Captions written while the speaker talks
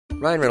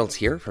Ryan Reynolds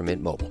here from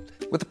Mint Mobile.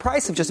 With the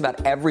price of just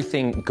about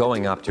everything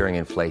going up during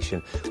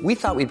inflation, we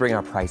thought we'd bring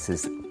our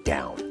prices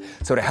down.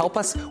 So to help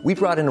us, we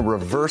brought in a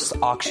reverse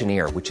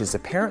auctioneer, which is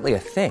apparently a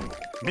thing.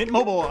 Mint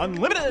Mobile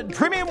Unlimited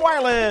Premium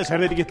Wireless. How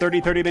to get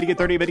 30, 30, bit to get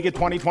 30, bit to get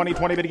 20, 20,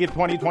 20, bit to get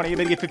 20, 20,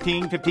 bit to get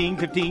 15, 15,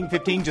 15,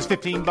 15, just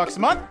 $15 a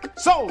month?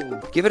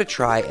 Sold! Give it a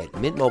try at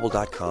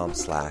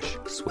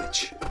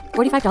mintmobile.com/switch.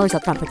 $45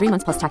 up front for 3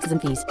 months plus taxes and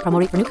fees. Promo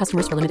rate for new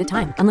customers for limited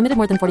time. Unlimited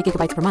more than 40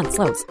 gigabytes per month.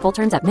 Slows full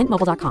terms at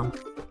mintmobile.com.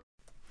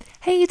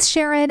 Hey, it's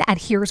Sharon, and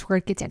here's where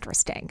it gets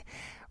interesting.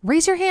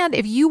 Raise your hand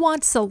if you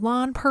want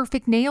salon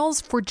perfect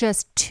nails for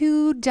just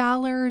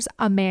 $2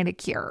 a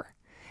manicure.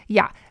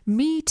 Yeah,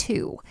 me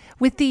too.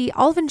 With the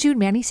Olive & June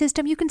Mani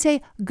system, you can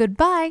say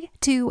goodbye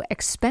to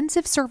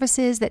expensive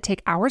services that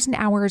take hours and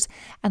hours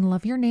and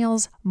love your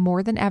nails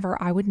more than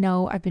ever. I would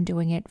know. I've been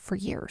doing it for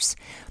years.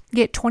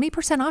 Get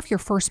 20% off your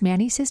first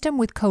Mani system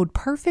with code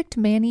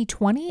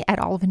PERFECTMANI20 at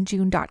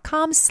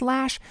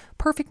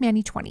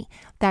oliveandjune.com/PERFECTMANI20.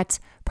 That's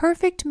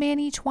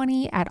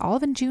PERFECTMANI20 at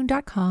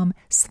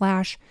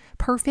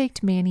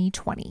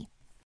oliveandjune.com/PERFECTMANI20.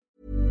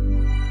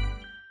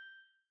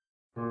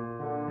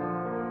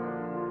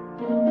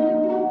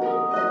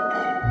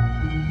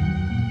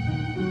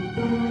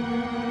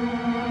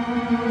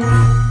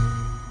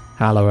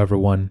 Hello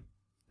everyone,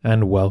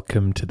 and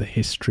welcome to the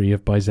History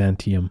of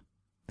Byzantium,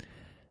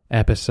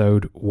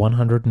 episode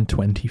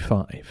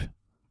 125,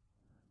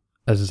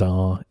 A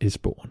Tsar is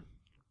Born.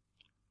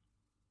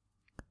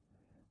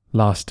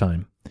 Last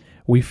time,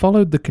 we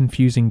followed the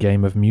confusing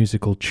game of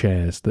musical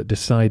chairs that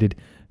decided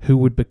who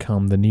would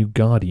become the new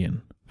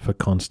guardian for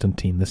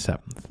Constantine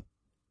VII.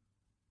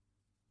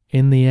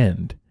 In the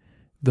end,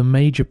 the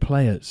major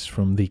players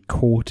from the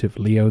court of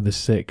Leo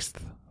VI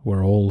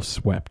were all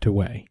swept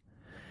away,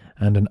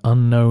 and an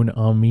unknown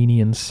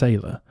Armenian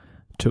sailor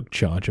took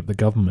charge of the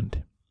government.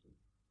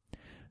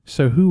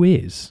 So who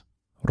is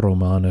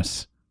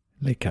Romanus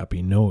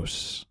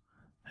Lekapinos,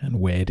 and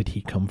where did he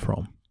come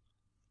from?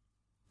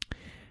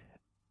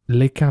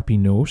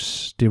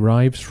 Lekapinos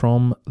derives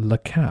from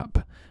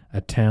Lekap,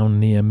 a town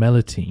near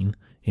Melitene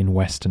in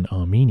western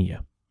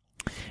Armenia.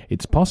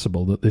 It's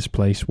possible that this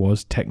place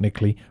was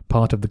technically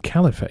part of the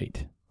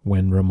Caliphate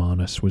when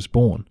Romanus was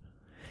born.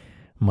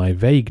 My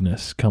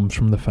vagueness comes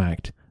from the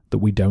fact that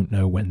we don't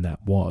know when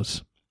that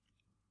was.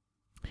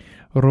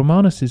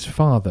 Romanus's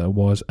father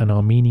was an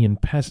Armenian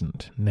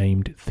peasant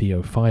named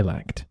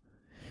Theophylact.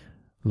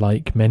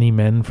 Like many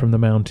men from the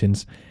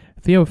mountains,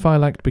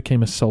 Theophylact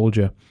became a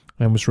soldier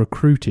and was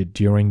recruited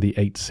during the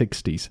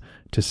 860s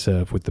to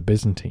serve with the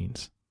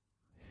Byzantines.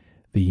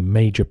 The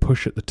major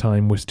push at the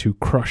time was to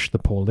crush the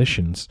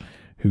Paulicians,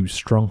 whose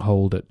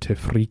stronghold at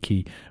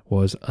Tefriki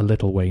was a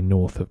little way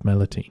north of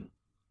Melitene.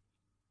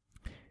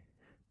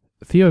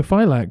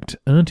 Theophylact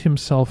earned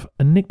himself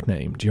a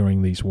nickname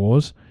during these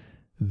wars,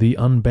 the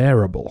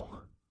Unbearable,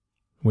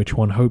 which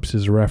one hopes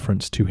is a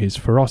reference to his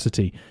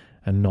ferocity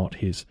and not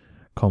his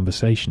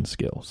conversation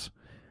skills.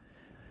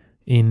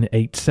 In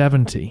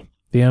 870,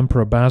 the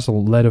Emperor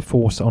Basil led a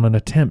force on an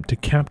attempt to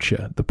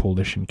capture the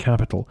Paulician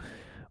capital,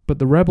 but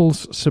the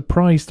rebels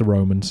surprised the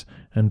Romans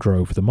and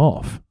drove them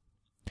off.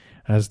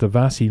 As the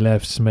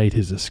Vasilevs made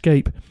his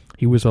escape,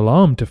 he was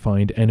alarmed to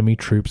find enemy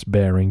troops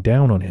bearing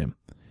down on him.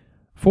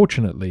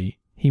 Fortunately,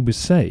 he was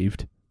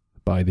saved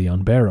by the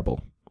Unbearable.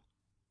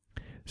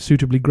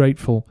 Suitably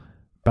grateful,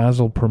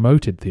 Basil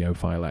promoted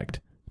Theophylact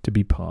to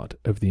be part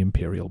of the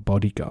imperial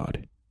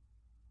bodyguard.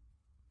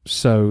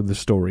 So the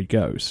story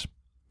goes.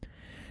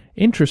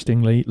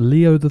 Interestingly,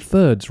 Leo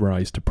III's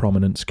rise to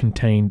prominence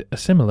contained a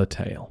similar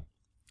tale.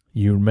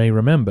 You may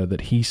remember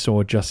that he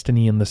saw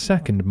Justinian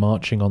II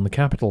marching on the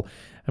capital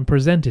and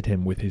presented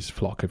him with his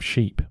flock of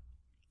sheep.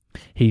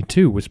 He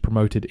too was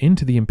promoted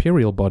into the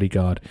imperial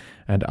bodyguard,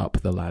 and up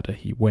the ladder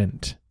he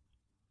went.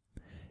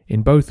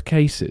 In both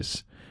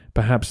cases,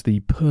 perhaps the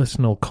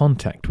personal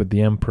contact with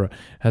the emperor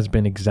has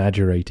been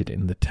exaggerated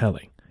in the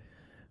telling,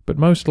 but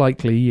most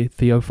likely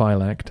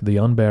Theophylact, the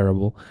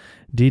Unbearable,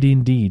 did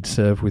indeed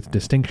serve with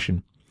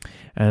distinction,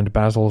 and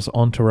Basil's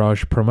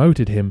entourage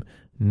promoted him,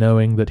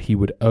 knowing that he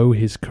would owe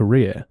his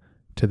career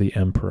to the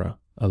emperor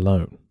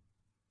alone.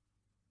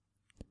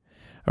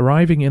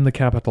 Arriving in the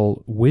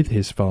capital with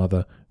his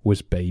father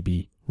was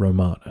baby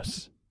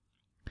Romanus.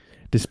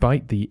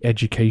 Despite the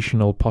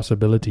educational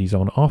possibilities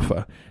on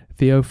offer,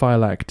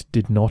 Theophylact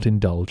did not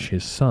indulge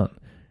his son.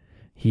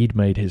 He'd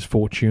made his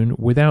fortune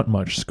without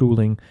much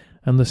schooling,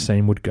 and the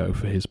same would go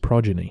for his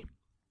progeny.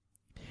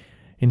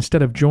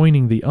 Instead of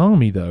joining the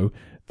army, though,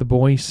 the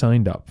boy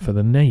signed up for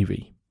the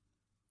navy.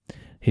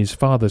 His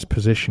father's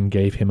position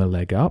gave him a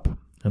leg up,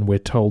 and we're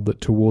told that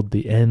toward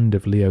the end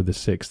of Leo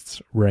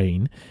VI's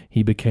reign,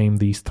 he became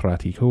the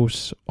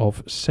Strategos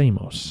of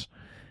Samos,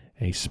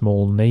 a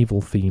small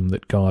naval theme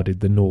that guarded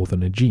the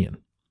northern Aegean.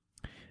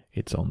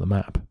 It's on the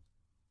map.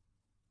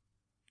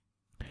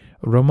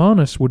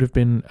 Romanus would have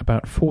been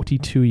about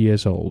 42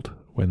 years old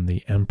when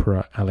the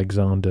Emperor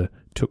Alexander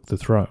took the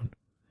throne,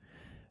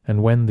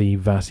 and when the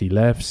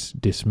Vasilevs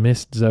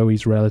dismissed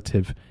Zoe's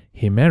relative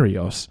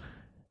Himerios,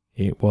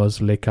 It was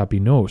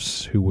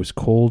Lekapinos who was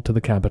called to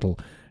the capital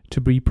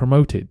to be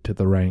promoted to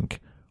the rank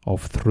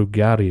of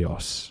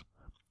Througarios,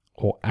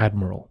 or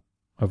Admiral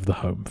of the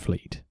Home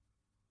Fleet.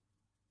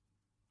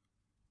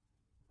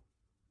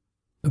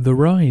 The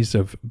rise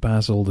of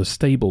Basil the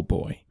Stable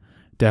Boy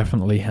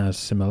definitely has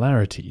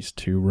similarities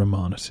to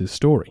Romanus'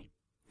 story.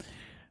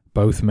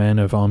 Both men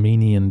of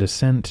Armenian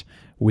descent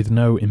with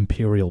no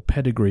imperial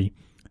pedigree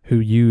who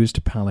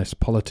used palace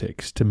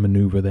politics to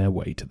maneuver their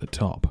way to the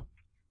top.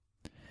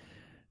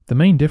 The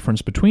main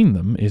difference between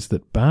them is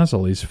that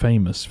Basil is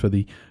famous for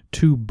the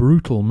 2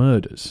 brutal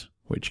murders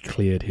which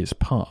cleared his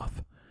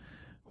path,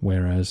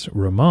 whereas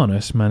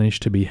Romanus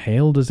managed to be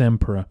hailed as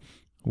emperor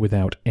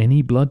without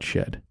any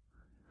bloodshed.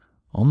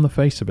 On the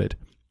face of it,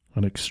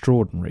 an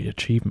extraordinary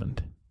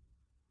achievement.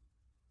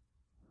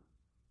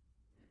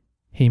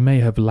 He may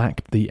have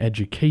lacked the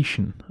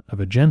education of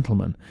a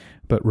gentleman,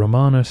 but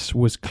Romanus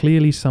was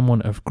clearly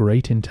someone of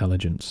great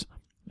intelligence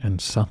and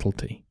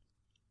subtlety.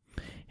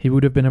 He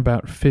would have been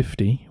about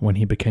 50 when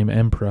he became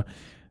emperor,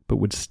 but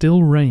would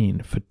still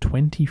reign for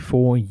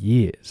 24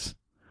 years.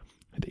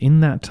 And in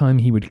that time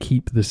he would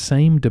keep the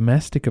same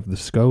domestic of the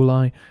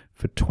Scolae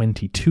for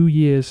 22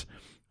 years,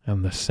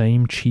 and the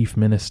same chief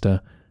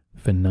minister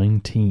for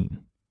 19.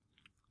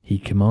 He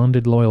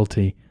commanded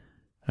loyalty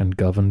and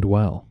governed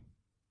well.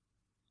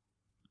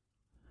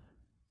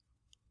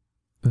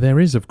 There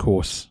is, of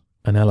course,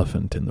 an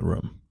elephant in the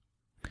room.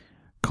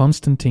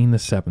 Constantine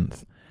VII,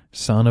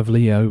 son of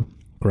Leo,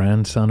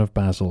 grandson of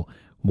Basil,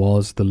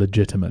 was the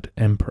legitimate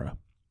emperor,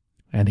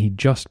 and he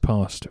just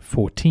passed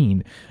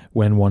 14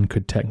 when one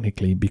could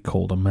technically be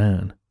called a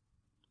man.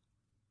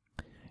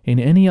 In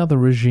any other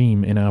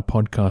regime in our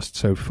podcast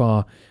so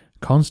far,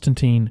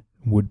 Constantine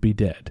would be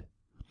dead.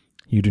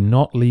 You do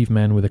not leave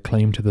men with a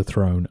claim to the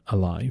throne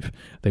alive.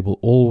 They will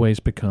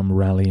always become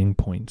rallying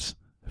points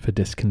for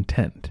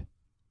discontent.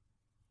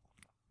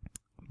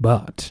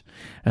 But,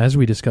 as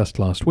we discussed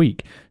last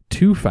week,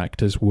 2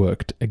 factors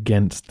worked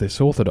against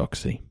this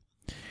orthodoxy.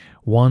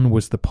 One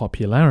was the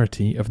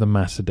popularity of the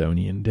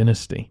Macedonian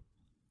dynasty.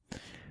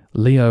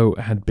 Leo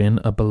had been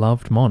a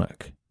beloved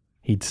monarch.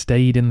 He'd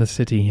stayed in the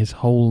city his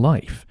whole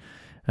life,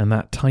 and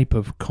that type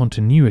of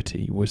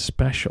continuity was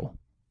special.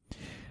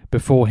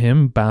 Before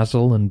him,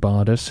 Basil and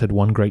Bardas had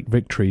won great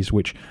victories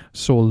which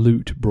saw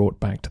loot brought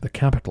back to the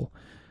capital.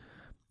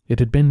 It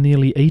had been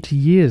nearly 80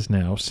 years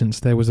now since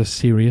there was a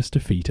serious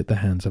defeat at the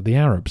hands of the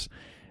Arabs.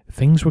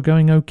 Things were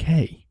going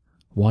okay.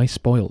 Why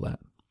spoil that?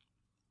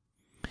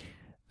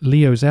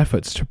 Leo's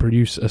efforts to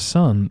produce a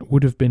son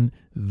would have been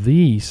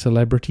the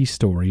celebrity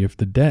story of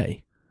the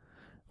day.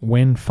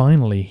 When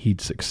finally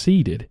he'd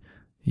succeeded,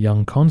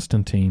 young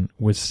Constantine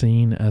was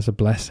seen as a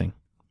blessing,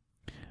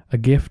 a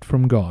gift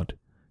from God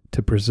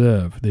to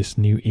preserve this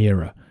new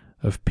era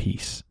of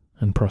peace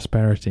and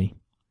prosperity.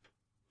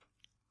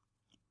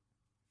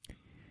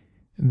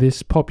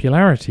 This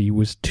popularity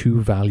was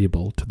too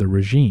valuable to the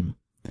regime.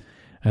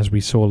 As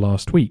we saw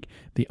last week,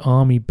 the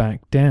army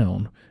backed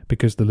down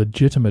because the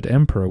legitimate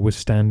emperor was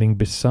standing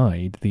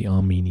beside the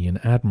Armenian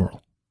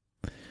admiral.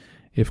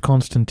 If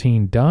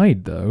Constantine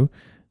died, though,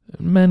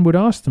 men would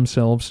ask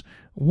themselves,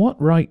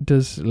 what right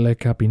does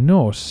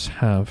Lekapinos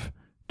have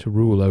to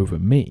rule over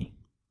me?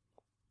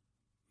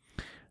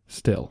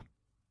 Still,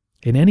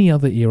 in any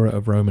other era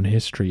of Roman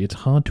history, it's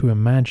hard to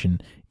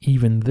imagine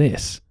even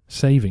this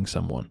saving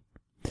someone.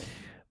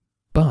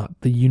 But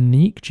the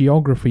unique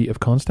geography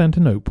of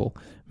Constantinople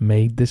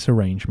made this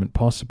arrangement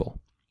possible.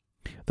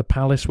 The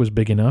palace was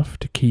big enough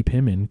to keep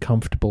him in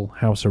comfortable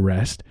house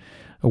arrest,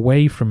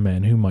 away from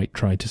men who might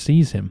try to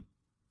seize him.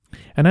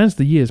 And as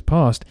the years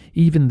passed,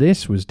 even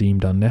this was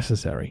deemed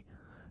unnecessary.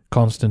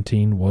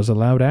 Constantine was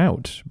allowed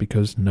out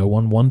because no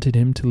one wanted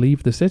him to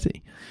leave the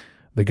city.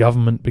 The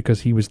government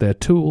because he was their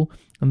tool,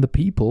 and the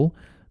people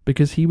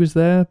because he was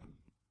their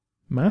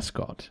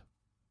mascot,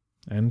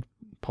 and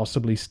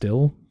possibly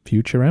still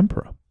future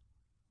emperor.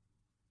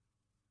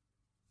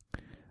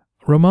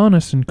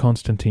 Romanus and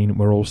Constantine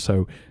were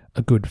also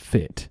a good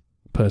fit,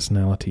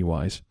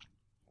 personality-wise.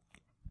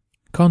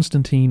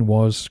 Constantine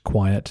was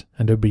quiet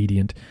and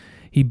obedient.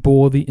 He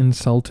bore the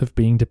insult of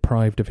being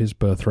deprived of his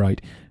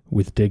birthright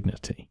with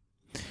dignity.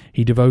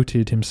 He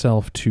devoted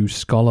himself to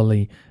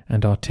scholarly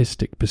and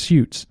artistic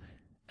pursuits,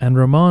 and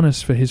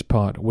Romanus, for his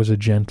part, was a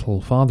gentle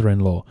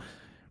father-in-law.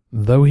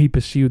 Though he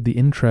pursued the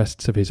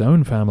interests of his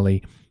own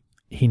family,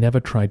 he never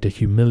tried to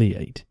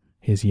humiliate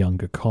his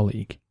younger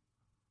colleague.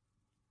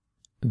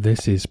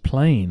 This is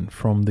plain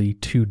from the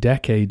 2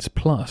 decades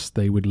plus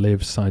they would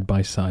live side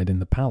by side in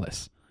the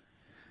palace.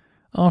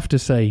 After,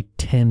 say,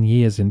 10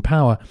 years in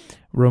power,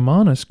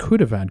 Romanus could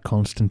have had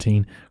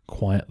Constantine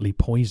quietly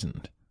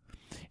poisoned.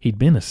 He'd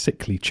been a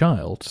sickly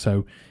child,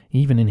 so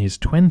even in his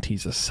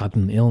 20s a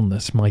sudden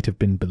illness might have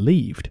been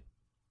believed.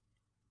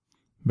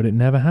 But it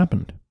never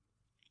happened.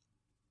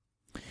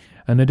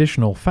 An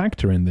additional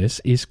factor in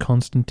this is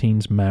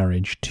Constantine's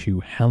marriage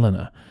to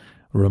Helena,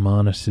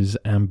 Romanus's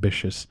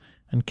ambitious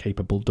and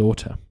capable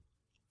daughter.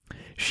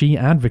 She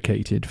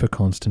advocated for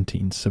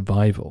Constantine's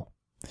survival.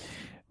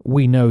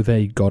 We know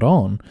they got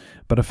on,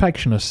 but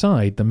affection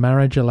aside, the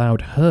marriage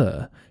allowed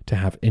her to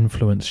have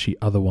influence she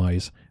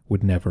otherwise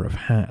would never have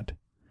had.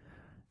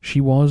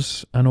 She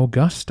was an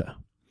Augusta.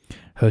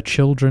 Her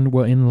children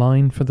were in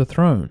line for the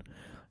throne.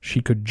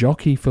 She could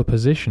jockey for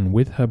position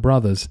with her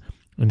brothers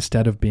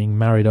instead of being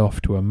married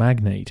off to a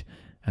magnate,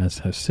 as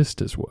her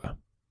sisters were.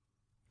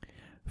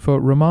 For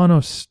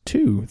Romanos,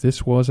 too,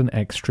 this was an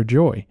extra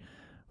joy.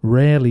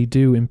 Rarely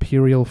do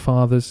imperial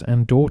fathers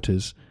and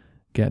daughters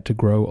get to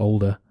grow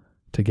older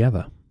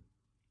together.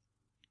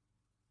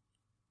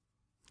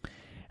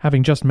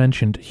 Having just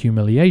mentioned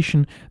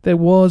humiliation, there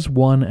was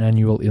one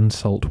annual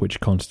insult which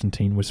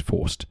Constantine was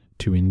forced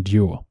to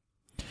endure.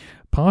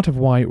 Part of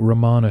why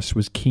Romanus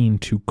was keen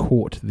to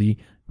court the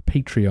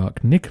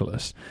Patriarch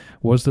Nicholas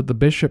was that the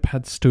bishop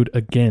had stood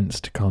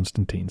against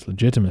Constantine's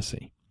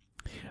legitimacy.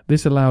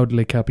 This allowed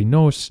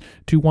Lecapinos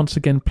to once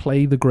again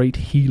play the great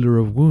healer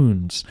of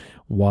wounds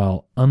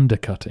while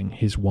undercutting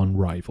his one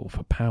rival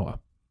for power.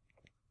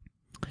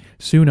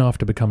 Soon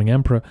after becoming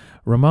emperor,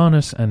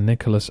 Romanus and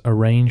Nicholas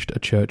arranged a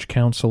church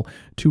council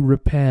to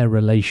repair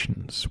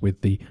relations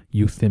with the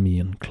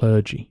Euthymian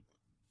clergy.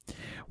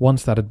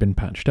 Once that had been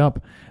patched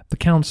up, the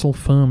council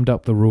firmed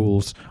up the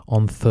rules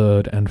on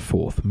third and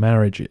fourth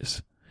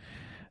marriages.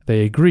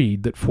 They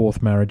agreed that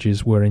fourth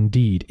marriages were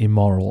indeed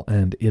immoral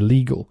and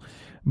illegal,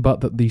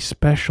 but that the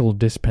special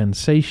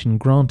dispensation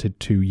granted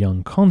to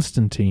young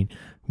Constantine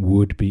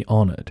would be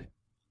honoured.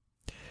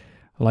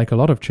 Like a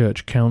lot of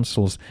church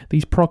councils,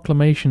 these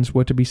proclamations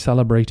were to be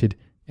celebrated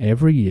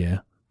every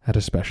year at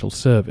a special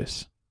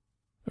service,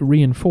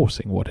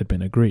 reinforcing what had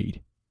been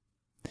agreed.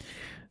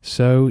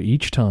 So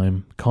each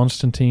time,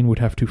 Constantine would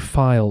have to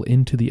file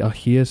into the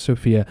Hagia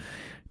Sophia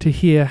to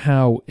hear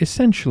how,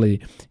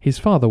 essentially, his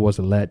father was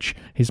a lech,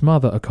 his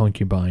mother a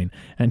concubine,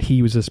 and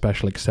he was a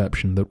special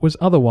exception that was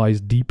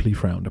otherwise deeply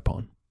frowned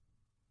upon.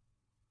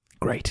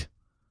 Great.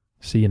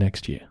 See you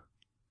next year.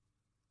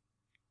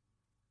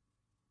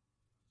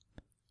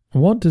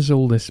 What does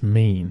all this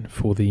mean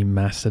for the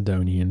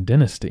Macedonian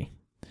dynasty?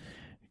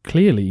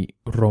 Clearly,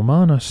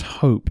 Romanus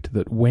hoped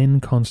that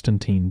when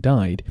Constantine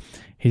died,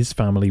 his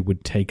family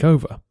would take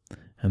over,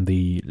 and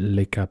the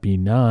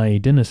Lecapinae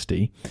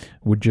dynasty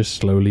would just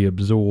slowly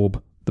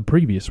absorb the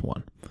previous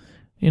one,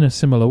 in a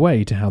similar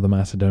way to how the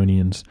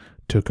Macedonians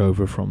took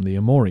over from the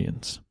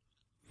Amorians.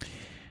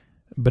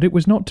 But it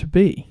was not to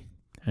be,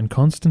 and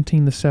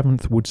Constantine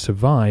VII would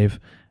survive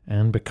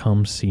and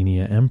become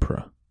senior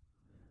emperor.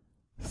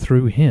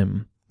 Through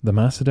him, the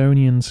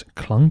Macedonians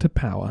clung to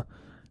power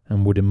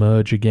and would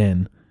emerge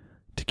again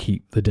to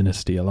keep the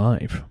dynasty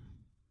alive.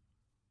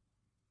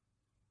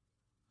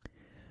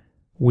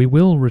 We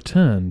will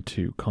return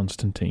to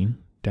Constantine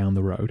down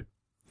the road.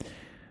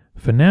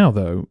 For now,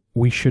 though,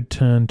 we should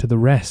turn to the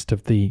rest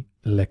of the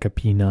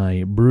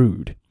Lecapinae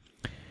brood.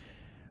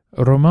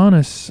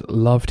 Romanus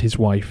loved his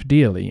wife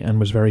dearly and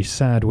was very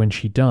sad when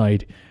she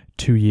died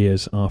 2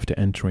 years after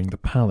entering the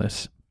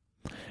palace.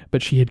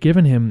 But she had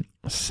given him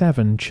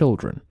 7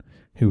 children,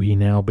 who he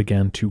now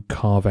began to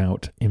carve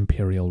out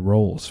imperial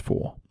roles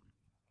for.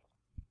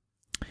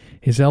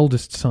 His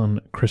eldest son,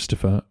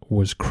 Christopher,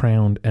 was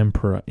crowned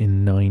emperor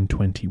in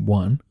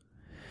 921.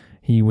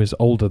 He was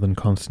older than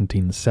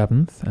Constantine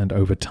VII, and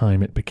over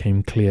time it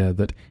became clear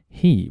that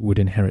he would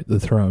inherit the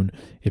throne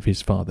if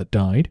his father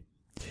died.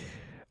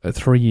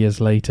 3 years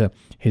later,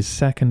 his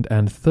second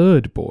and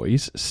third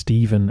boys,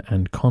 Stephen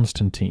and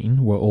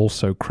Constantine, were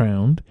also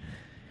crowned,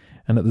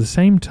 and at the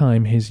same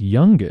time his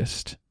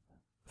youngest,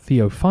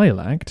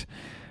 Theophylact,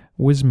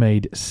 was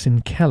made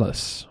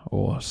Syncellus,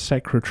 or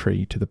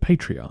secretary to the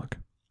Patriarch.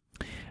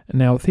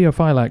 Now,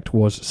 Theophylact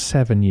was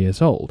 7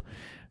 years old,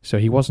 so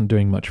he wasn't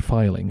doing much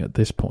filing at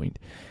this point.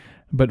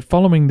 But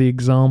following the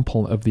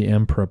example of the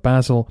Emperor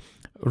Basil,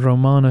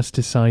 Romanus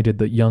decided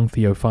that young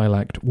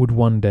Theophylact would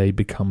one day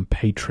become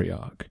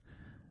Patriarch,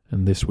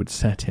 and this would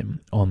set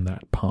him on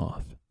that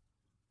path.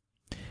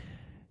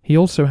 He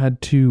also had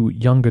 2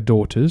 younger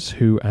daughters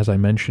who, as I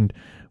mentioned,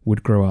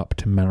 would grow up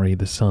to marry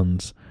the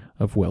sons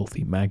of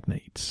wealthy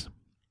magnates.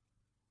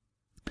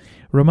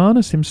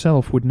 Romanus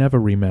himself would never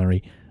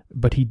remarry,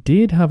 but he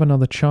did have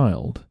another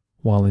child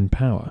while in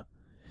power.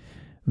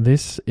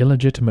 This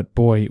illegitimate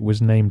boy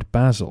was named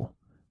Basil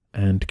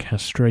and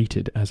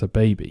castrated as a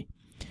baby.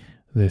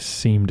 This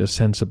seemed a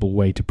sensible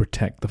way to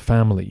protect the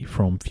family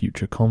from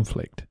future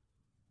conflict.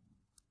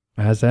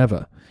 As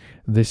ever,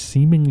 this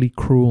seemingly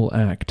cruel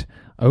act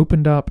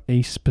opened up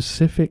a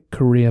specific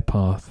career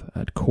path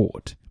at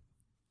court,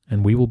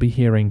 and we will be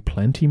hearing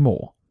plenty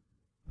more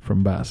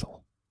from Basil.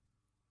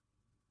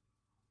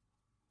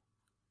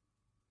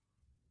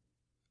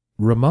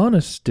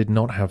 Romanus did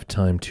not have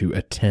time to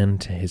attend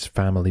to his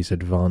family's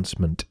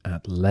advancement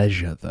at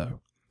leisure,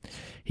 though.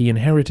 He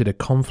inherited a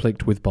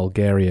conflict with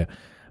Bulgaria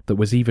that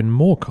was even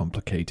more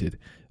complicated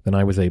than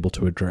I was able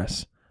to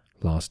address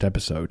last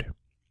episode.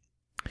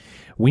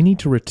 We need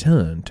to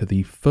return to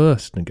the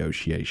first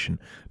negotiation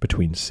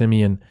between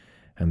Simeon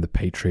and the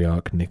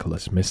Patriarch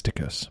Nicholas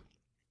Mysticus.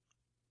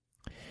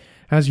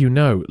 As you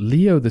know,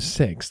 Leo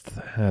VI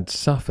had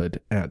suffered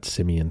at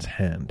Simeon's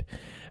hand,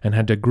 and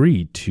had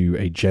agreed to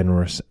a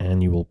generous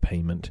annual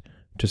payment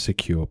to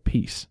secure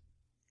peace.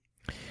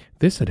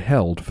 This had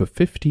held for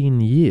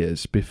 15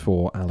 years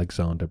before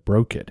Alexander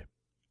broke it.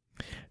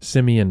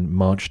 Simeon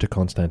marched to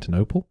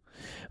Constantinople,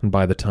 and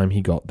by the time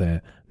he got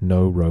there,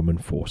 no Roman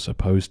force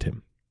opposed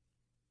him.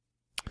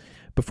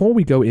 Before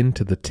we go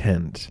into the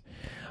tent,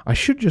 I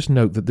should just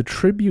note that the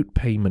tribute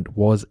payment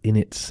was in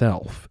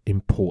itself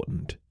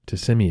important to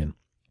Simeon.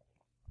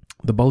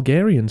 The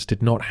Bulgarians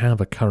did not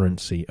have a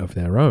currency of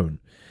their own.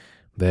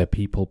 Their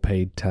people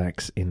paid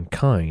tax in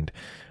kind,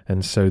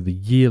 and so the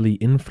yearly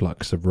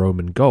influx of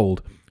Roman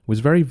gold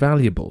was very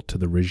valuable to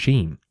the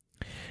regime.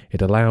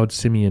 It allowed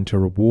Simeon to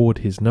reward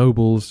his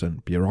nobles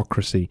and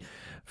bureaucracy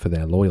for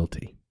their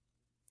loyalty.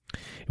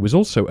 It was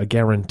also a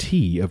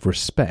guarantee of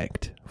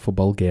respect for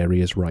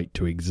Bulgaria's right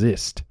to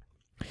exist.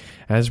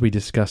 As we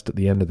discussed at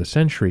the end of the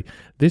century,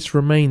 this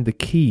remained the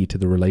key to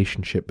the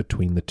relationship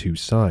between the two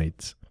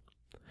sides.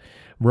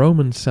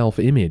 Roman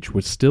self-image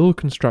was still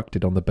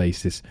constructed on the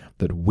basis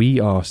that we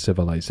are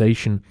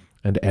civilization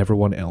and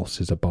everyone else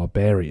is a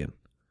barbarian.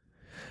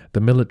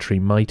 The military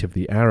might of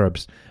the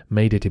Arabs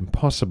made it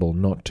impossible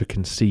not to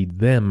concede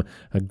them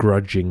a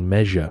grudging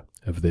measure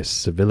of this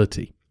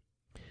civility,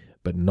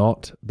 but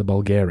not the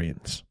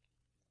Bulgarians.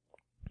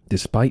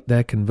 Despite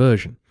their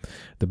conversion,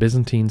 the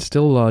Byzantines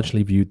still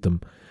largely viewed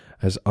them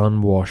as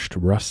unwashed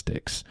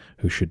rustics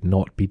who should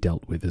not be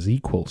dealt with as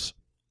equals.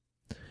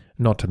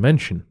 Not to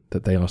mention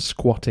that they are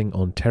squatting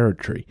on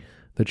territory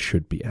that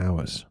should be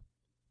ours.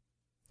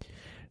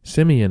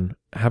 Simeon,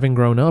 having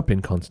grown up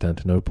in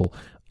Constantinople,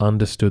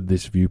 understood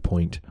this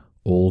viewpoint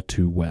all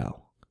too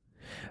well.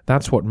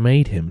 That's what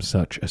made him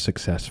such a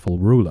successful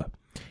ruler.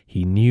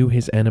 He knew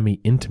his enemy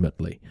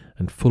intimately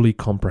and fully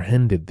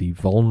comprehended the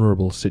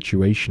vulnerable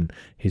situation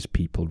his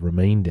people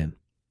remained in,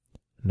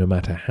 no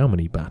matter how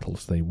many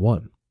battles they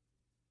won.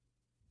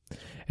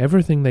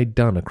 Everything they'd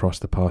done across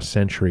the past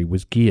century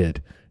was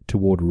geared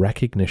toward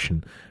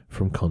recognition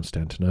from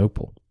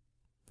Constantinople.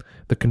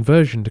 The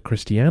conversion to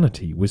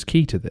Christianity was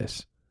key to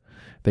this.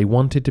 They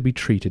wanted to be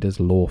treated as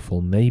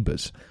lawful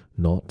neighbors,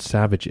 not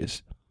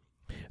savages.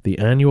 The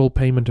annual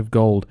payment of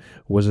gold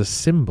was a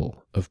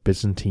symbol of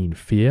Byzantine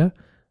fear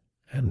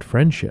and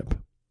friendship.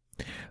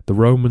 The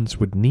Romans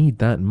would need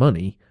that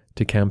money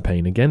to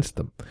campaign against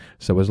them,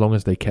 so as long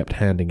as they kept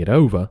handing it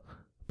over,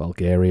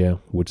 Bulgaria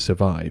would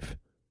survive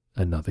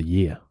another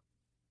year.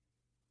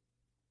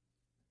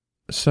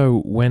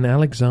 So, when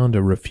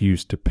Alexander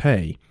refused to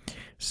pay,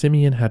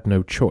 Simeon had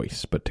no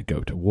choice but to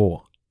go to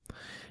war.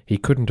 He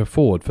couldn't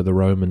afford for the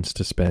Romans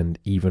to spend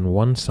even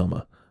one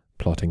summer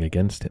plotting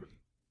against him.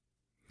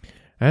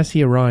 As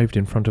he arrived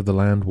in front of the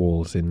land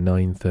walls in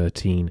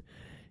 913,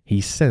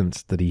 he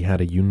sensed that he had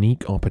a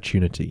unique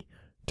opportunity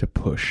to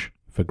push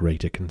for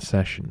greater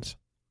concessions.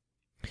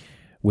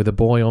 With a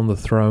boy on the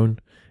throne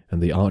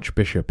and the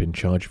archbishop in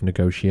charge of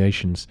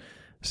negotiations,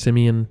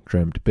 Simeon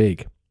dreamt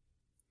big.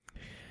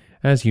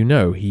 As you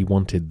know, he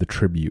wanted the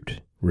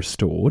tribute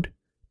restored.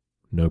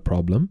 No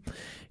problem.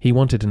 He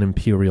wanted an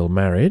imperial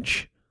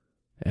marriage.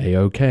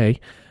 A-okay.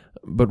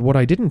 But what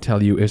I didn't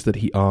tell you is that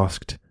he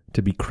asked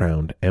to be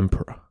crowned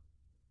emperor.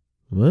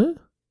 What?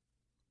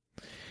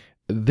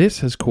 This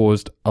has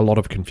caused a lot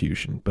of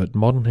confusion, but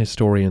modern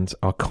historians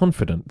are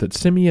confident that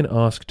Simeon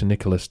asked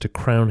Nicholas to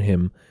crown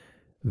him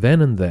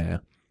then and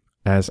there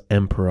as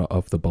emperor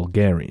of the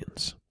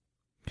Bulgarians.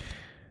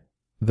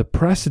 The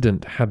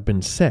precedent had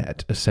been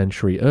set a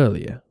century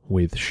earlier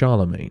with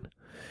Charlemagne.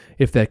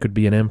 If there could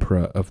be an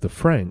emperor of the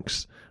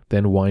Franks,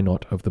 then why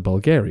not of the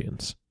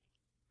Bulgarians?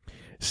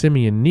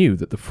 Simeon knew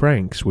that the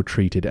Franks were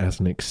treated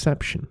as an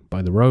exception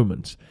by the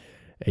Romans,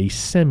 a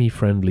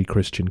semi-friendly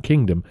Christian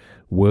kingdom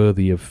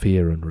worthy of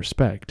fear and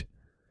respect.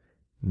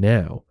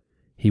 Now,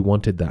 he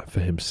wanted that for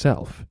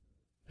himself,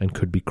 and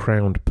could be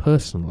crowned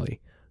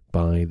personally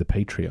by the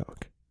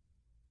patriarch.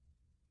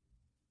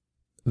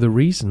 The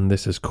reason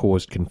this has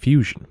caused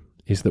confusion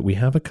is that we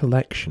have a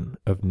collection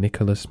of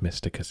Nicholas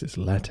Mysticus's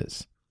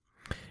letters.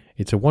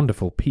 It's a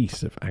wonderful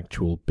piece of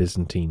actual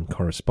Byzantine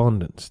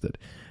correspondence that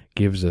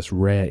gives us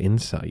rare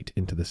insight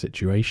into the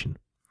situation.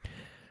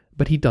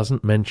 But he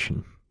doesn't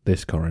mention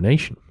this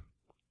coronation.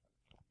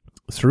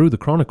 Through the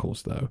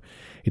chronicles, though,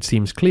 it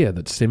seems clear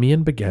that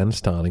Simeon began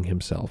styling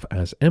himself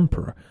as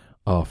emperor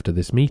after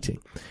this meeting,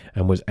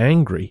 and was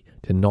angry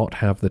to not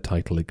have the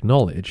title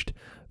acknowledged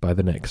by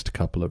the next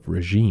couple of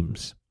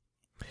regimes.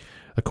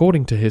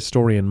 According to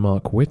historian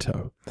Mark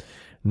Whittow,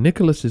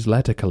 Nicholas's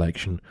letter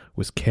collection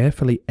was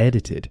carefully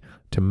edited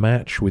to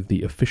match with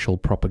the official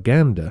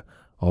propaganda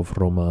of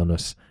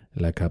Romanus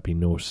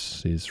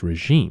Lecapenus's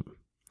regime.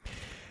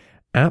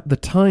 At the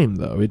time,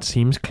 though, it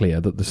seems clear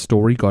that the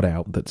story got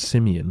out that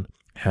Simeon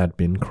had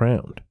been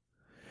crowned.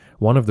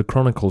 One of the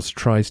chronicles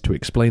tries to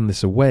explain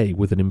this away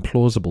with an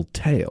implausible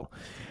tale.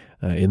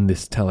 In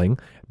this telling,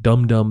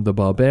 Dum-Dum the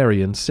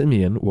barbarian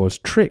Simeon was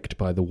tricked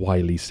by the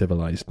wily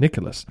civilized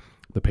Nicholas.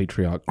 The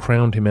patriarch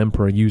crowned him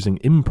emperor using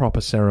improper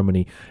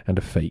ceremony and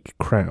a fake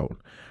crown.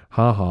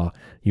 Ha ha,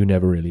 you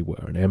never really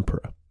were an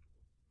emperor.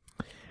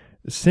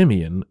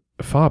 Simeon,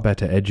 far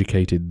better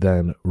educated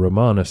than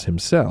Romanus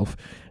himself,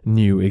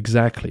 knew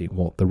exactly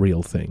what the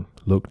real thing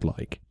looked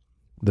like.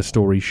 The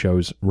story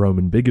shows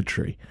Roman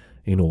bigotry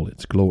in all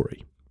its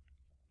glory.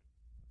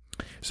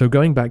 So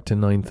going back to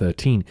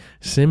 913,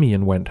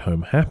 Simeon went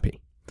home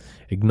happy.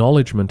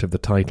 Acknowledgement of the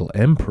title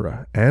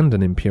emperor and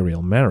an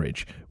imperial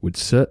marriage would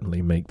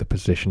certainly make the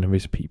position of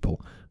his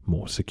people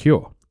more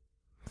secure.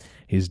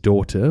 His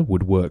daughter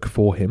would work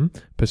for him,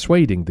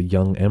 persuading the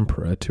young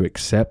emperor to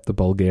accept the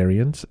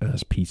Bulgarians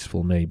as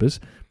peaceful neighbors,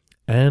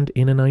 and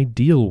in an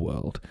ideal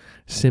world,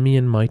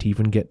 Simeon might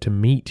even get to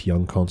meet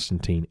young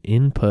Constantine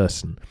in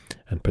person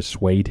and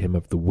persuade him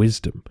of the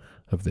wisdom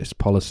of this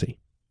policy.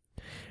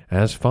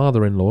 As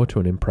father-in-law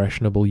to an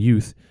impressionable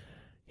youth,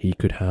 he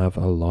could have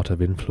a lot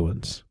of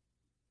influence.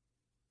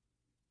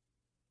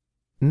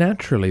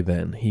 Naturally,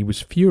 then, he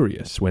was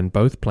furious when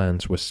both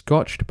plans were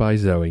scotched by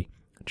Zoe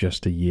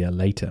just a year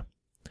later.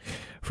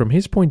 From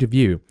his point of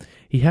view,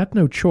 he had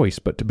no choice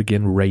but to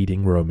begin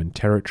raiding Roman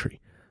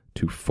territory,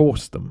 to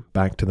force them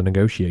back to the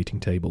negotiating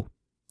table.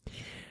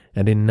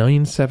 And in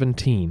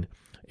 917,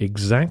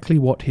 exactly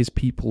what his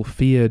people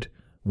feared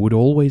would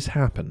always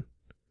happen,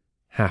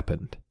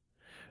 happened.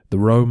 The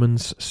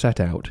Romans set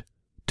out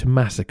to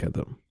massacre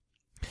them.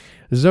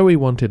 Zoe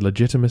wanted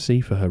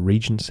legitimacy for her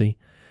regency,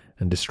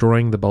 and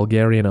destroying the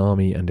Bulgarian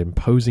army and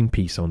imposing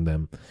peace on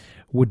them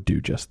would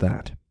do just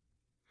that.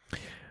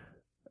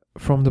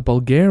 From the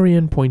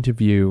Bulgarian point of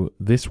view,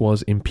 this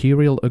was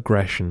imperial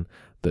aggression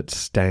that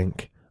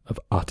stank of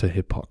utter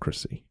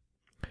hypocrisy.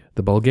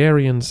 The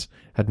Bulgarians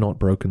had not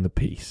broken the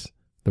peace.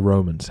 The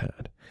Romans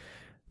had.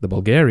 The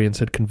Bulgarians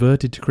had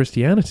converted to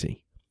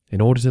Christianity in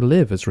order to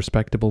live as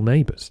respectable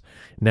neighbors.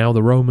 Now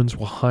the Romans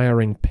were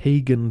hiring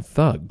pagan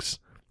thugs,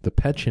 the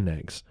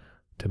Pechenegs,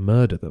 to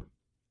murder them.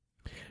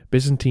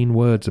 Byzantine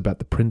words about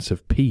the Prince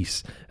of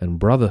Peace and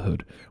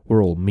Brotherhood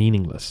were all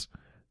meaningless.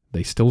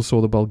 They still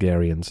saw the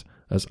Bulgarians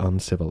as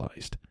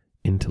uncivilized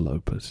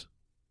interlopers.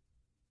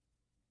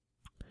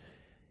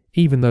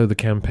 Even though the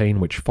campaign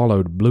which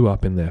followed blew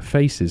up in their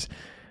faces,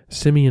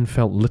 Simeon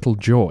felt little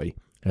joy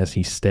as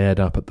he stared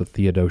up at the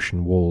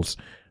Theodosian walls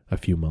a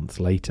few months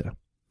later.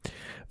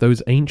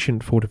 Those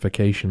ancient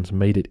fortifications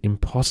made it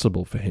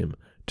impossible for him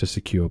to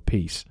secure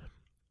peace.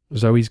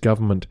 Zoe's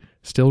government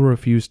still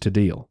refused to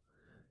deal,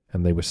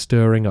 and they were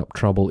stirring up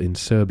trouble in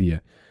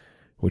Serbia,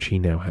 which he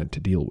now had to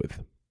deal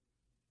with.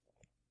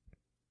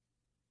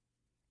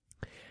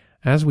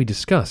 As we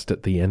discussed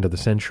at the end of the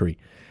century,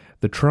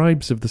 the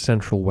tribes of the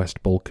central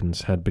West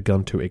Balkans had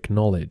begun to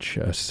acknowledge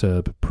a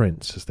Serb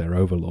prince as their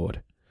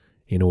overlord,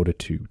 in order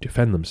to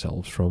defend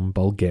themselves from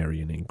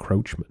Bulgarian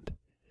encroachment.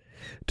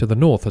 To the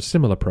north, a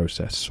similar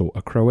process saw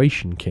a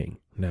Croatian king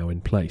now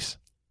in place.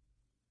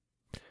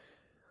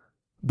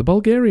 The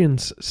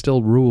Bulgarians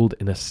still ruled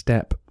in a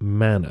steppe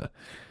manner,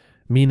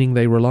 meaning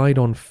they relied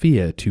on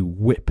fear to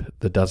whip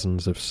the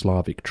dozens of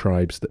Slavic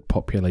tribes that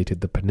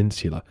populated the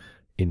peninsula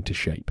into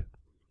shape.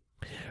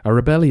 A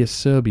rebellious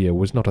Serbia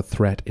was not a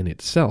threat in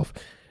itself,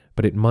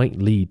 but it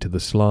might lead to the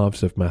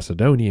Slavs of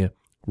Macedonia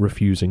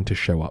refusing to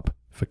show up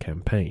for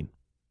campaign.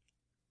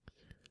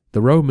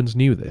 The Romans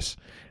knew this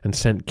and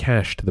sent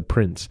cash to the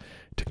prince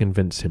to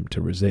convince him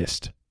to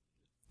resist.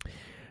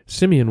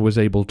 Simeon was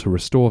able to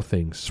restore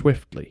things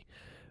swiftly,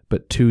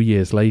 but 2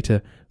 years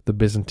later the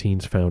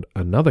Byzantines found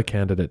another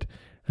candidate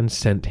and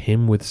sent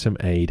him with some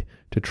aid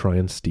to try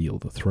and steal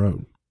the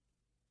throne.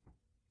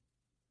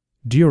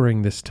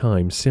 During this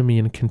time,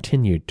 Simeon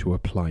continued to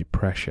apply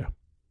pressure.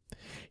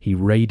 He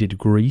raided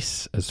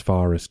Greece as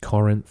far as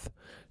Corinth,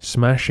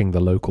 smashing the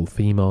local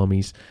theme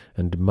armies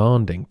and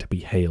demanding to be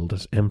hailed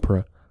as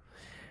emperor.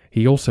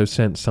 He also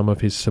sent some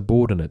of his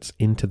subordinates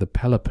into the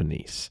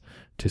Peloponnese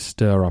to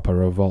stir up a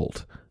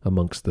revolt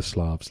amongst the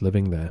Slavs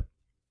living there.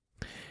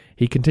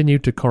 He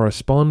continued to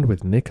correspond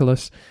with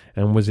Nicholas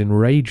and was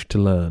enraged to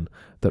learn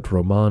that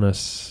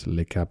Romanus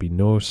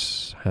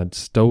Lycabinos had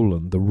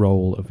stolen the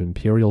role of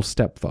imperial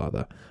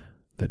stepfather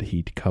that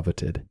he'd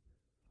coveted.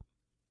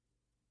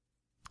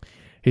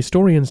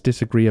 Historians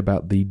disagree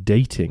about the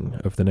dating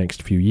of the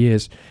next few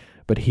years,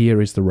 but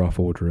here is the rough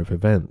order of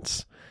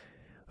events.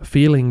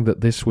 Feeling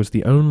that this was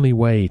the only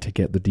way to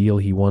get the deal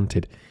he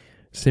wanted,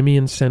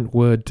 Simeon sent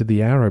word to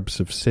the Arabs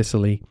of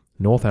Sicily,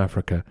 North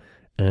Africa,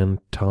 and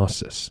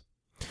Tarsus.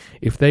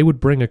 If they would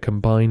bring a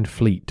combined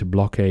fleet to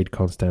blockade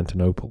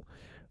Constantinople,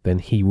 then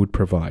he would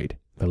provide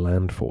the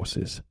land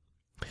forces.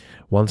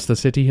 Once the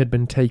city had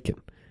been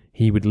taken,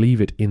 he would leave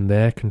it in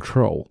their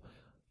control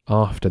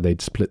after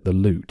they'd split the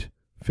loot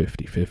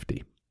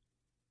 50-50.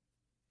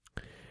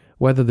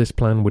 Whether this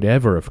plan would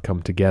ever have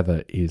come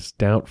together is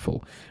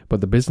doubtful,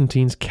 but the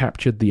Byzantines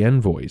captured the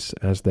envoys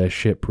as their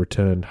ship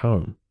returned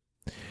home.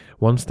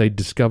 Once they'd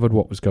discovered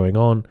what was going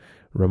on,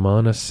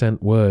 Romanus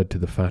sent word to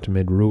the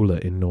Fatimid ruler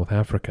in North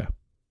Africa.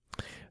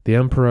 The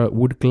emperor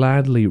would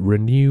gladly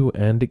renew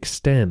and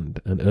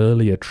extend an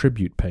earlier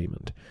tribute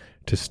payment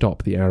to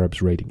stop the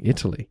Arabs raiding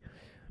Italy,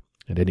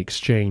 and in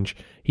exchange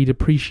he'd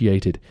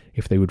appreciate it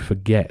if they would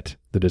forget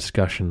the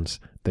discussions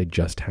they'd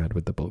just had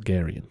with the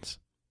Bulgarians.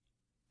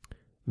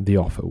 The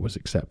offer was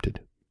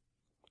accepted.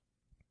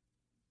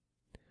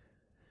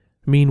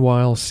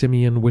 Meanwhile,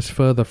 Simeon was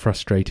further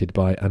frustrated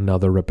by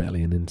another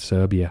rebellion in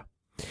Serbia.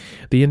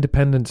 The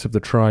independence of the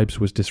tribes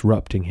was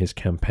disrupting his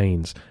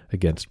campaigns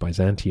against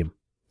Byzantium.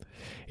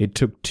 It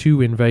took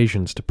 2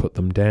 invasions to put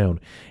them down,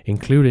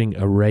 including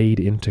a raid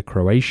into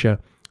Croatia,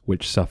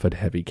 which suffered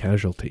heavy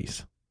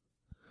casualties.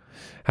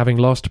 Having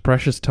lost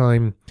precious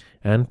time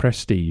and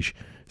prestige,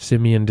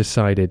 Simeon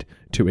decided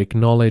to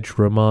acknowledge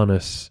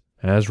Romanus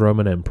as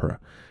Roman emperor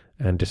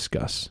and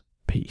discuss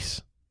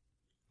peace.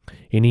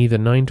 In either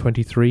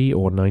 923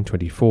 or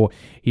 924,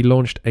 he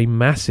launched a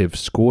massive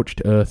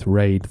scorched earth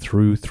raid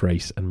through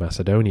Thrace and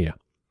Macedonia.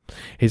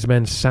 His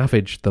men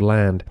savaged the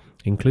land,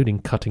 including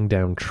cutting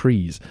down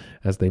trees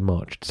as they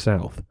marched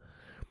south.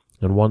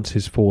 And once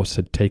his force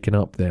had taken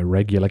up their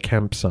regular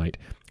campsite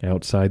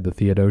outside the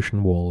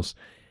Theodosian walls,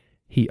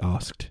 he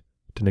asked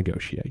to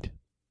negotiate.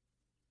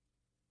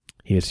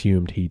 He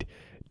assumed he'd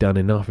done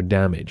enough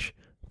damage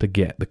to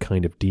get the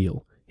kind of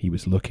deal he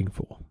was looking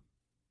for.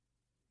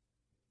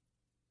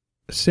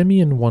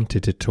 Simeon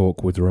wanted to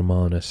talk with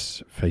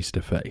Romanus face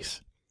to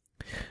face,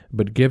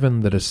 but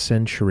given that a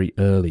century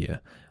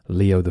earlier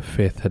Leo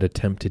V had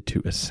attempted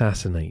to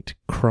assassinate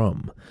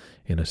Crum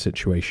in a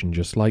situation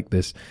just like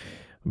this,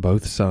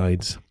 both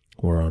sides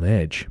were on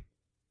edge.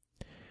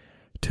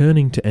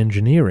 Turning to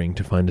engineering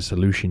to find a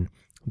solution,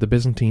 the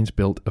Byzantines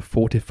built a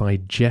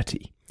fortified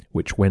jetty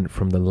which went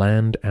from the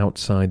land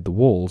outside the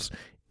walls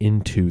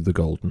into the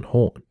Golden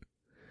Horn.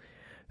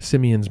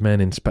 Simeon's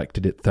men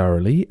inspected it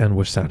thoroughly and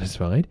were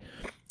satisfied.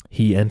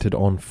 He entered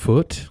on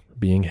foot,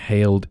 being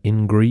hailed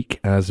in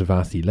Greek as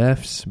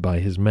Vasilevs by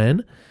his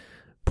men,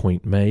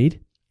 point made,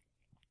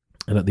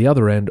 and at the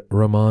other end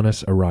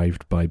Romanus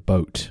arrived by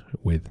boat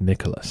with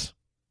Nicholas.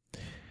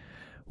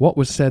 What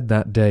was said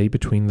that day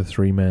between the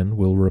 3 men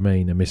will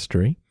remain a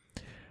mystery.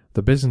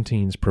 The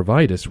Byzantines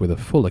provide us with a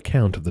full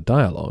account of the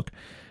dialogue,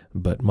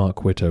 but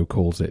Mark Whitto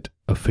calls it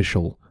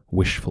official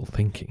wishful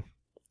thinking.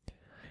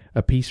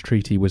 A peace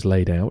treaty was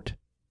laid out.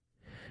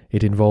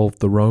 It involved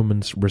the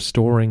Romans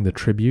restoring the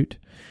tribute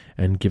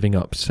and giving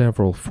up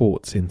several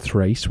forts in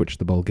Thrace which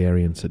the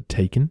Bulgarians had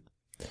taken.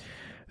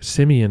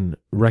 Simeon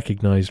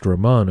recognized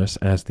Romanus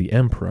as the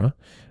emperor,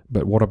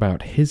 but what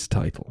about his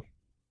title?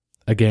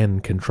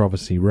 Again,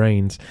 controversy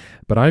reigns,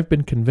 but I've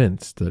been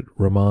convinced that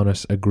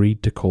Romanus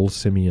agreed to call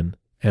Simeon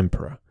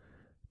emperor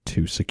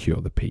to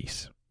secure the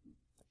peace.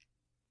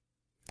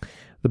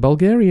 The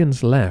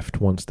Bulgarians left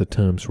once the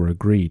terms were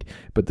agreed,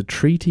 but the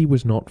treaty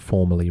was not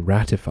formally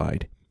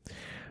ratified.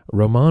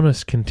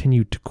 Romanus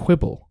continued to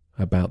quibble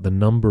about the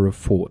number of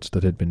forts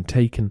that had been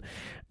taken,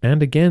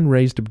 and again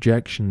raised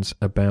objections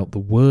about the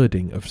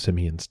wording of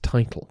Simeon's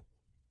title.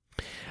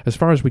 As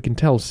far as we can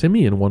tell,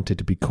 Simeon wanted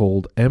to be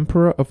called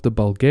Emperor of the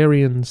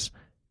Bulgarians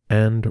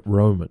and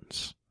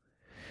Romans.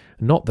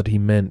 Not that he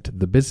meant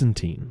the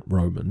Byzantine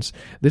Romans.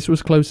 This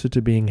was closer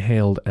to being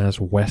hailed as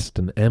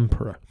Western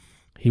Emperor.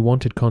 He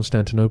wanted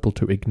Constantinople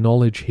to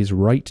acknowledge his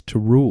right to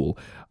rule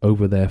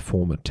over their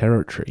former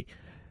territory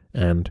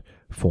and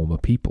former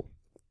people.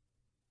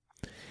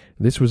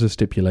 This was a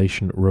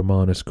stipulation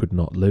Romanus could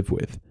not live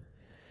with.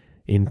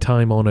 In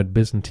time-honoured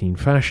Byzantine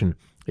fashion,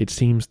 it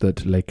seems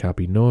that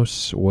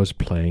Lekapinos was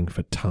playing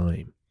for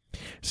time.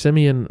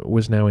 Simeon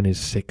was now in his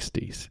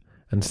 60s,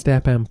 and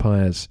steppe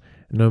empires,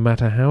 no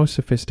matter how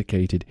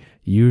sophisticated,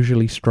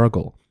 usually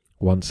struggle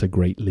once a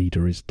great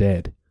leader is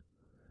dead.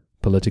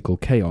 Political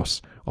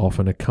chaos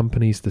often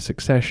accompanies the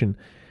succession,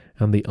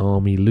 and the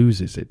army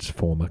loses its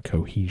former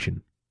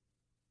cohesion.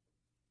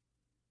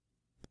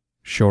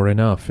 Sure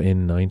enough,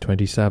 in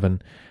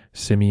 927,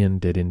 Simeon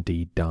did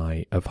indeed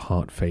die of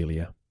heart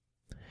failure.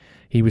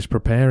 He was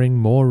preparing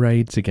more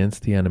raids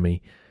against the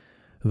enemy,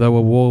 though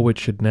a war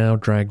which had now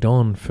dragged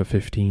on for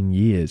 15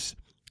 years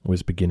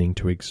was beginning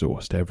to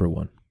exhaust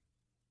everyone.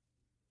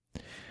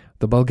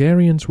 The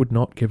Bulgarians would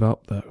not give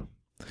up, though.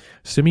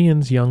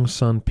 Simeon's young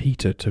son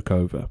Peter took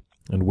over,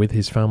 and with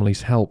his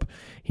family's help,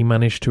 he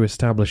managed to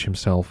establish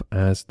himself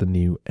as the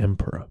new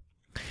emperor.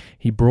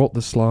 He brought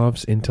the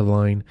Slavs into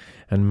line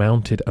and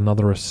mounted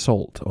another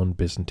assault on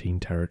Byzantine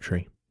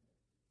territory.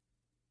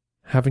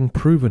 Having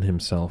proven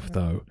himself,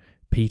 though,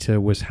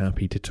 Peter was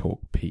happy to talk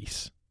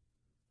peace.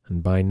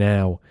 And by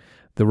now,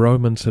 the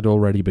Romans had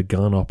already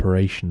begun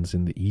operations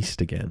in the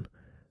east again,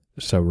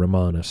 so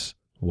Romanus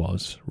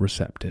was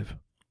receptive.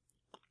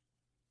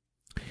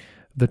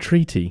 The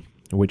treaty,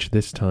 which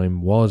this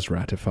time was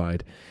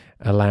ratified,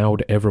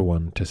 allowed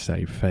everyone to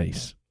save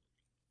face.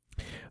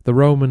 The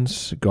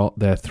Romans got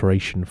their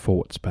Thracian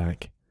forts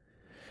back.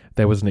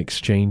 There was an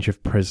exchange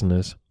of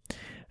prisoners,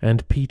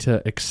 and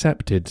Peter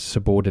accepted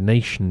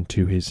subordination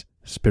to his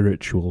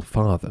spiritual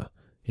father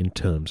in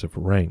terms of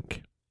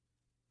rank.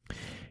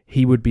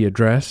 He would be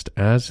addressed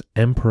as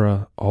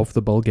Emperor of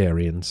the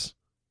Bulgarians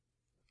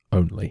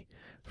only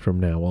from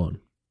now on.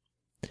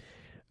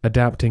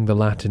 Adapting the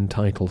Latin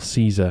title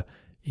Caesar,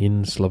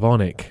 in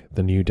Slavonic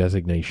the new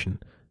designation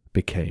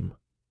became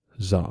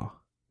Tsar.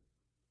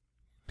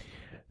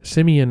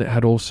 Simeon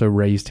had also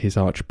raised his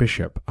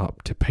archbishop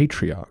up to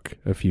patriarch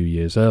a few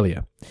years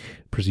earlier,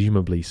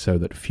 presumably so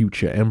that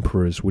future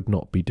emperors would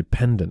not be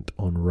dependent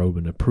on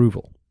Roman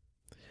approval.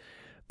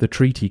 The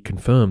treaty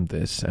confirmed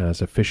this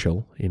as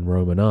official in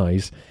Roman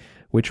eyes,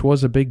 which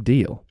was a big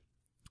deal.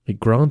 It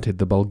granted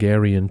the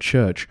Bulgarian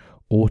Church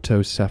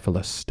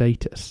autocephalous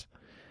status,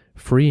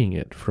 freeing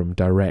it from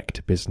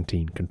direct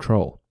Byzantine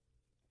control.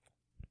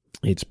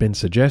 It's been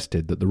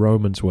suggested that the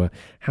Romans were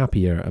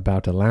happier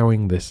about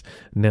allowing this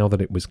now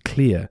that it was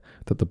clear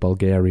that the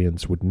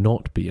Bulgarians would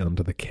not be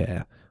under the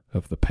care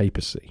of the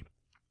papacy.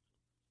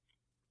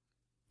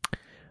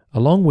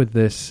 Along with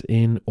this,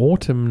 in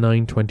autumn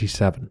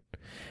 927,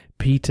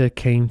 Peter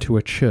came to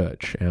a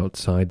church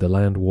outside the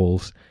land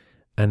walls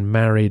and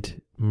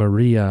married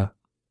Maria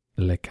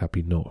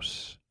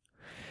Lekapinos.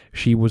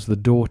 She was the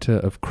daughter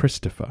of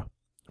Christopher,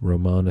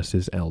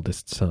 Romanus's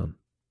eldest son.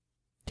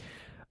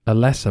 A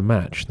lesser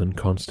match than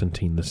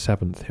Constantine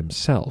VII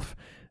himself,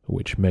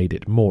 which made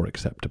it more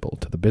acceptable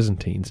to the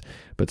Byzantines,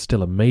 but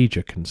still a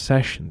major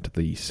concession to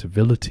the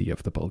civility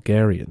of the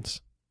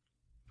Bulgarians.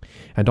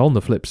 And on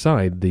the flip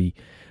side, the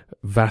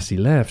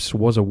Vasilevs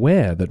was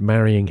aware that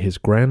marrying his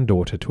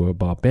granddaughter to a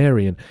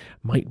barbarian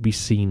might be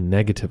seen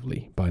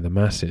negatively by the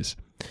masses,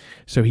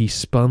 so he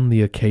spun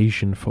the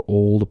occasion for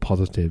all the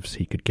positives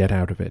he could get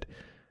out of it.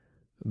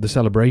 The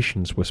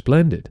celebrations were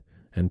splendid,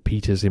 and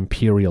Peter's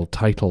imperial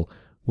title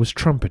was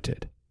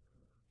trumpeted.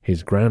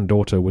 His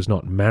granddaughter was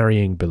not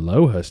marrying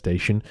below her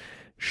station,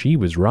 she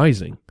was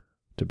rising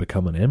to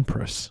become an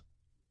empress.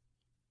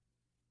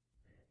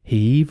 He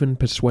even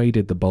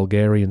persuaded the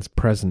Bulgarians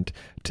present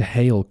to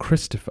hail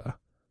Christopher,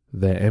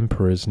 their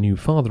emperor's new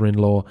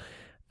father-in-law,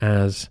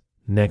 as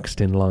next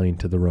in line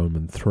to the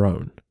Roman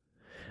throne,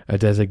 a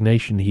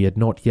designation he had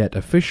not yet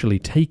officially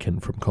taken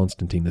from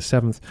Constantine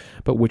VII,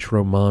 but which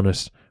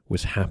Romanus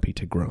was happy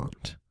to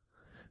grant.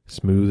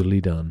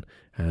 Smoothly done,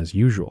 as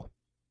usual.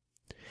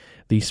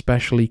 The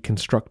specially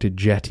constructed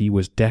jetty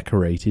was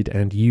decorated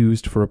and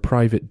used for a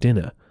private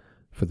dinner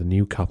for the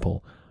new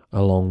couple,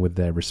 along with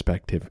their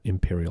respective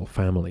imperial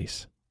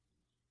families.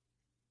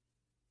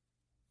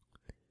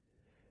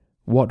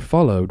 What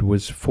followed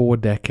was 4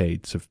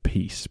 decades of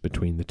peace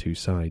between the two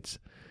sides,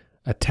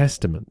 a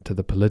testament to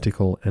the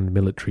political and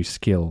military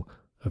skill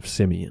of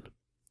Simeon,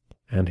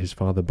 and his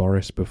father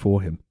Boris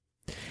before him.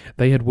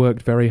 They had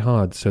worked very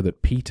hard so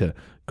that Peter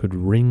could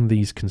wring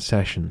these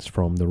concessions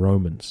from the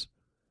Romans.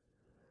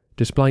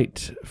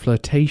 Despite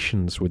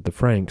flirtations with the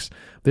Franks,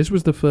 this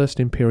was the first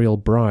imperial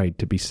bride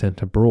to be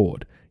sent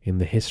abroad in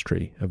the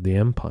history of the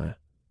empire.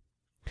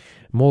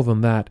 More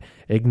than that,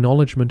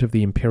 acknowledgement of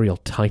the imperial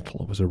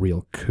title was a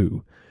real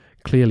coup,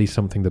 clearly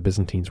something the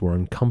Byzantines were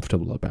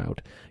uncomfortable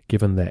about,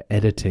 given their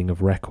editing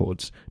of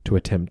records to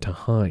attempt to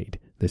hide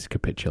this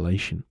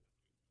capitulation.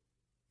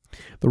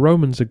 The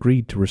Romans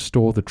agreed to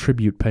restore the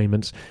tribute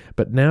payments,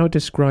 but now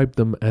described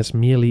them as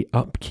merely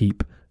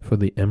upkeep for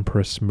the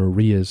Empress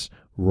Maria's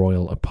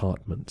royal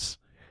apartments,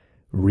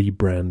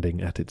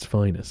 rebranding at its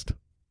finest.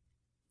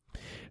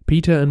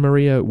 Peter and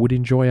Maria would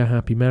enjoy a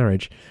happy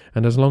marriage,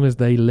 and as long as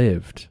they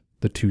lived,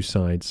 the two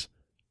sides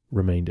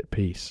remained at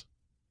peace.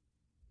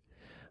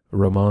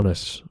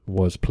 Romanus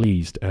was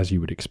pleased, as you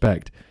would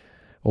expect.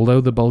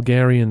 Although the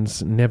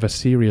Bulgarians never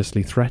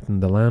seriously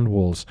threatened the land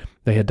walls,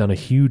 they had done a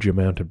huge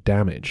amount of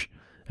damage,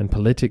 and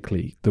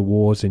politically the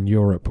wars in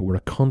Europe were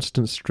a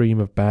constant stream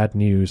of bad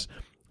news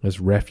as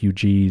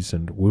refugees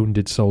and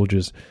wounded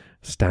soldiers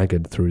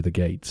staggered through the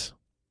gates.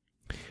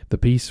 The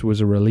peace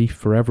was a relief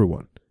for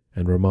everyone,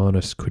 and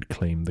Romanus could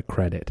claim the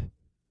credit.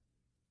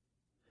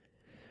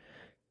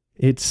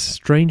 It's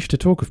strange to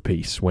talk of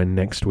peace when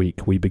next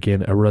week we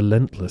begin a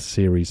relentless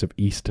series of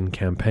Eastern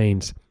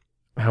campaigns.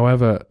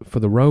 However, for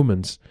the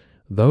Romans,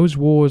 those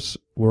wars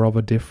were of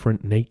a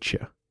different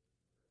nature.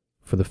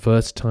 For the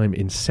first time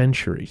in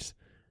centuries,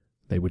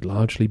 they would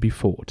largely be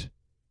fought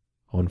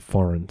on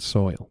foreign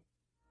soil.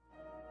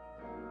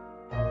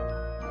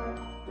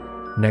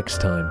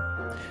 Next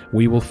time,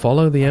 we will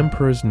follow the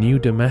emperor's new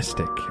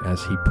domestic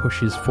as he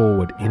pushes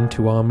forward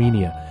into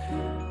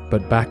Armenia.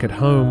 But back at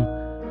home,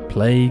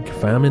 plague,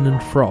 famine,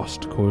 and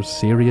frost cause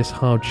serious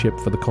hardship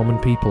for the common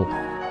people,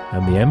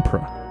 and the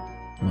emperor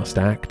must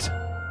act.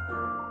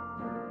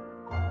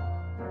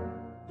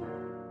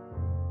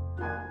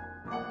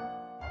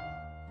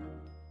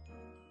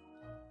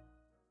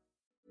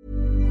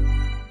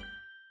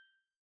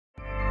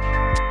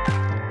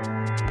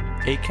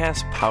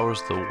 Acast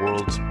powers the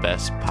world's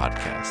best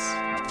podcasts.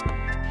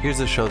 Here's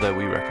a show that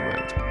we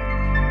recommend.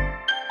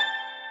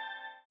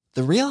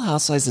 The Real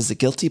Housewives is a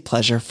guilty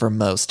pleasure for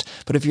most,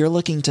 but if you're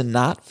looking to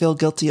not feel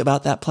guilty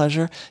about that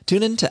pleasure,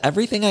 tune in to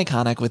Everything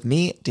Iconic with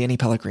me, Danny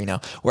Pellegrino,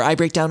 where I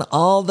break down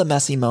all the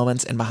messy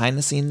moments and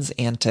behind-the-scenes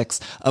antics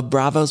of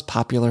Bravo's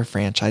popular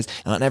franchise.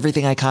 And on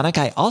Everything Iconic,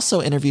 I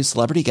also interview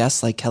celebrity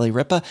guests like Kelly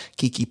Ripa,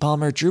 Keke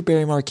Palmer, Drew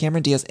Barrymore,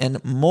 Cameron Diaz,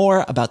 and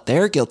more about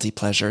their guilty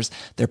pleasures,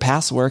 their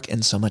past work,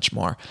 and so much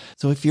more.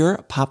 So if you're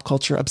pop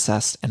culture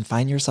obsessed and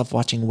find yourself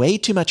watching way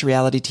too much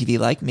reality TV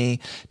like me,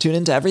 tune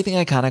in to Everything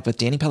Iconic with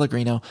Danny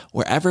Pellegrino,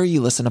 wherever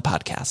you listen to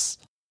podcasts.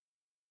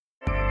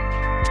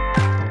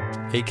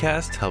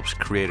 Acast helps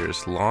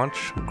creators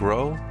launch,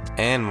 grow,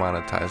 and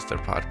monetize their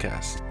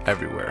podcasts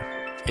everywhere.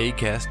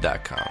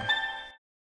 Acast.com.